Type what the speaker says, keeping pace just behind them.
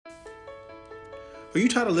Are you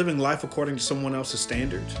tired of living life according to someone else's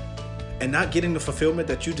standards and not getting the fulfillment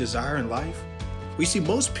that you desire in life? We see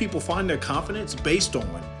most people find their confidence based on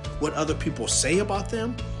what other people say about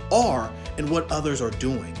them or in what others are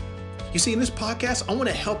doing. You see, in this podcast, I want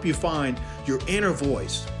to help you find your inner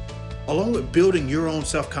voice, along with building your own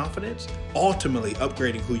self-confidence, ultimately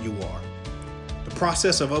upgrading who you are. The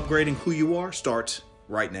process of upgrading who you are starts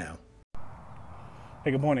right now.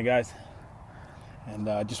 Hey, good morning, guys. And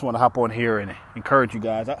I just want to hop on here and encourage you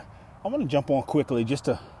guys. I want to jump on quickly just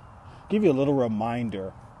to give you a little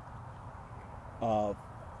reminder of,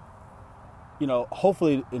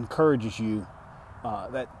 hopefully it encourages you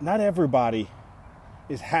that not everybody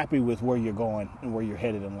is happy with where you're going and where you're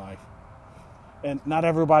headed in life. And not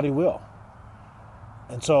everybody will.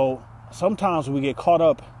 And so sometimes we get caught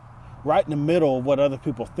up right in the middle of what other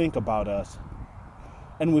people think about us.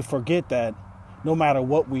 And we forget that no matter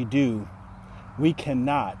what we do, we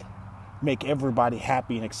cannot make everybody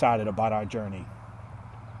happy and excited about our journey.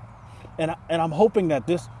 And I'm hoping that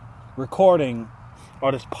this recording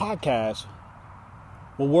or this podcast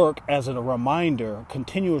will work as a reminder, a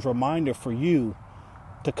continuous reminder for you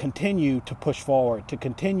to continue to push forward, to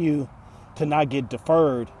continue to not get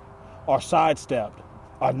deferred or sidestepped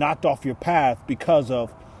or knocked off your path because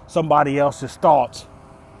of somebody else's thoughts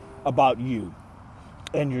about you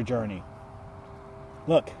and your journey.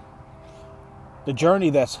 Look, the journey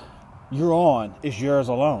that you're on is yours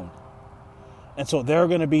alone. And so there are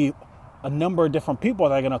going to be a number of different people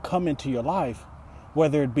that are going to come into your life,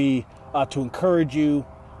 whether it be to encourage you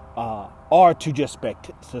or to just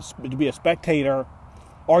to be a spectator,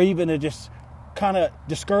 or even to just kind of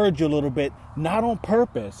discourage you a little bit, not on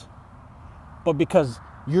purpose, but because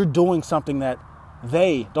you're doing something that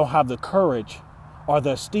they don't have the courage or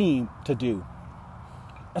the esteem to do.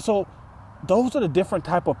 And so those are the different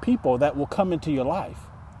type of people that will come into your life.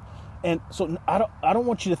 And so I don't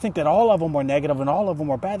want you to think that all of them are negative and all of them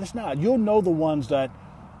are bad. It's not. You'll know the ones that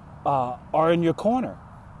are in your corner.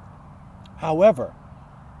 However,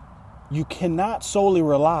 you cannot solely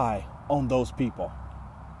rely on those people.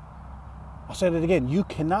 I'll say that again. You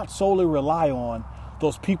cannot solely rely on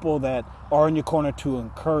those people that are in your corner to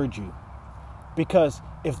encourage you. Because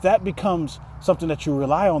if that becomes something that you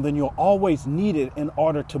rely on, then you'll always need it in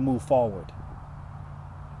order to move forward.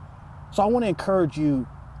 So I want to encourage you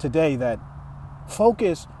today that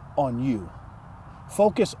focus on you.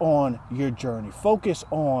 Focus on your journey. Focus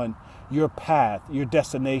on your path, your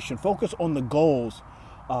destination. Focus on the goals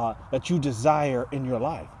that you desire in your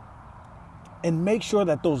life. And make sure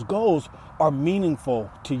that those goals are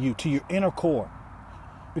meaningful to you, to your inner core.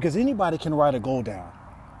 Because anybody can write a goal down.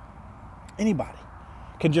 Anybody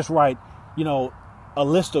can just write, a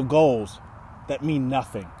list of goals that mean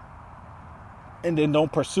nothing. And then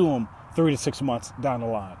don't pursue them 3 to 6 months down the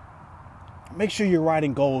line. Make sure you're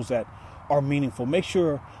writing goals that are meaningful. Make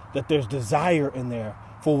sure that there's desire in there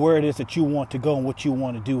for where it is that you want to go and what you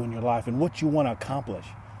want to do in your life and what you want to accomplish.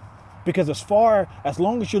 Because as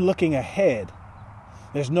long as you're looking ahead,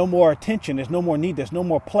 there's no more attention, there's no more need, there's no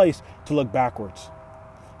more place to look backwards.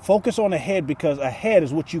 Focus on ahead, because ahead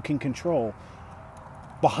is what you can control.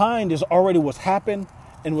 Behind is already what's happened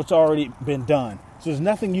and what's already been done. So there's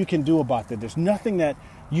nothing you can do about that. There's nothing that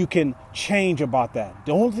you can change about that.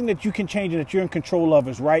 The only thing that you can change and that you're in control of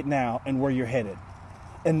is right now and where you're headed.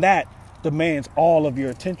 And that demands all of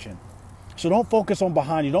your attention. So don't focus on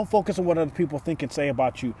behind you. Don't focus on what other people think and say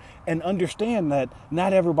about you. And understand that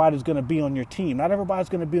not everybody's going to be on your team. Not everybody's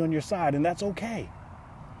going to be on your side. And that's okay.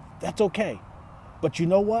 That's okay. But you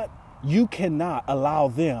know what? You cannot allow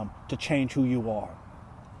them to change who you are.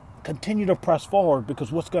 Continue to press forward,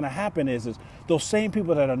 because what's going to happen is those same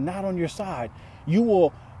people that are not on your side, they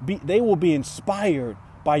will be inspired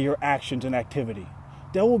by your actions and activity.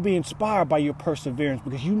 They will be inspired by your perseverance,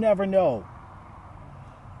 because you never know.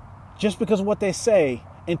 Just because of what they say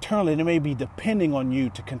internally, they may be depending on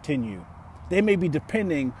you to continue. They may be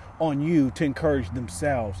depending on you to encourage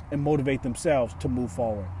themselves and motivate themselves to move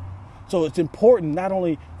forward. So it's important not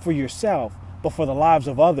only for yourself, but for the lives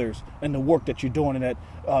of others and the work that you're doing, and that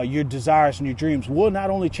your desires and your dreams will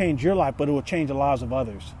not only change your life, but it will change the lives of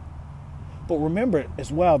others. But remember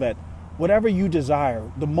as well that whatever you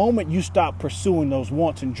desire, the moment you stop pursuing those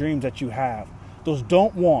wants and dreams that you have, those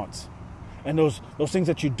don't wants and those things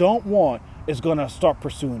that you don't want is going to start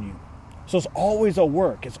pursuing you. So it's always a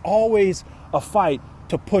work. It's always a fight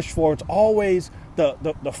to push forward. It's always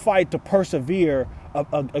the fight to persevere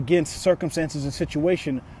against circumstances and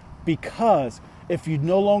situation, because if you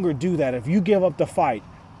no longer do that, if you give up the fight,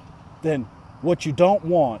 then what you don't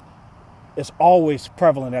want is always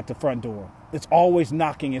prevalent at the front door. It's always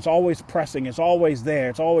knocking. It's always pressing. It's always there.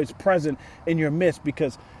 It's always present in your midst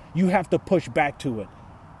because you have to push back to it.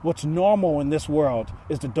 What's normal in this world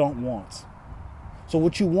is the don't wants. So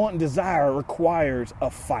what you want and desire requires a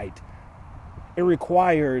fight. It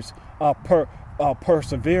requires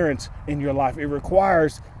perseverance in your life. It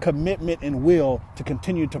requires commitment and will to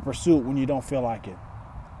continue to pursue it when you don't feel like it.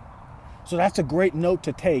 So that's a great note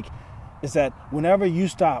to take, is that whenever you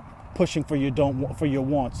stop pushing for your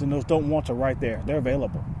wants, and those don't wants are right there. They're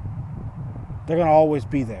available. They're going to always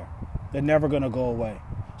be there. They're never going to go away.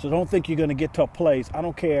 So don't think you're going to get to a place. I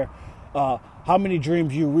don't care how many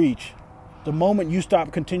dreams you reach. The moment you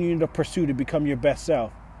stop continuing to pursue to become your best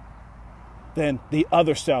self, then the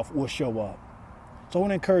other self will show up. So I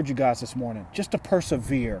want to encourage you guys this morning just to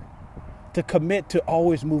persevere, to commit to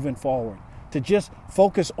always moving forward, to just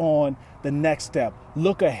focus on the next step.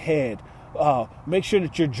 Look ahead. Make sure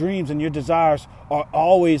that your dreams and your desires are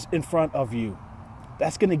always in front of you.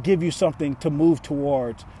 That's going to give you something to move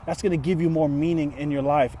towards. That's going to give you more meaning in your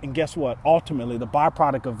life. And guess what? Ultimately, the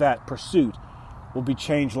byproduct of that pursuit will be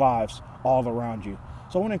changed lives all around you.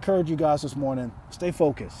 So I want to encourage you guys this morning, stay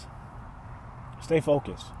focused. Stay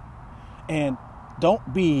focused. And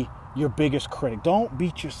don't be your biggest critic. Don't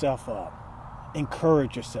beat yourself up.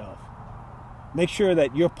 Encourage yourself. Make sure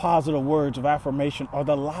that your positive words of affirmation are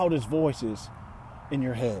the loudest voices in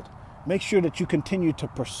your head. Make sure that you continue to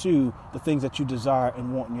pursue the things that you desire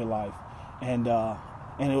and want in your life. And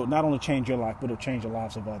it will not only change your life, but it will change the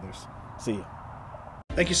lives of others. See you.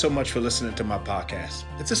 Thank you so much for listening to my podcast.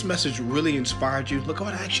 If this message really inspired you, look, I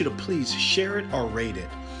would ask you to please share it or rate it.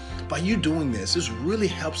 By you doing this really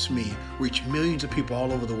helps me reach millions of people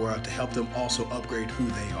all over the world to help them also upgrade who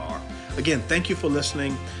they are. Again, thank you for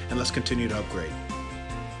listening, and let's continue to upgrade.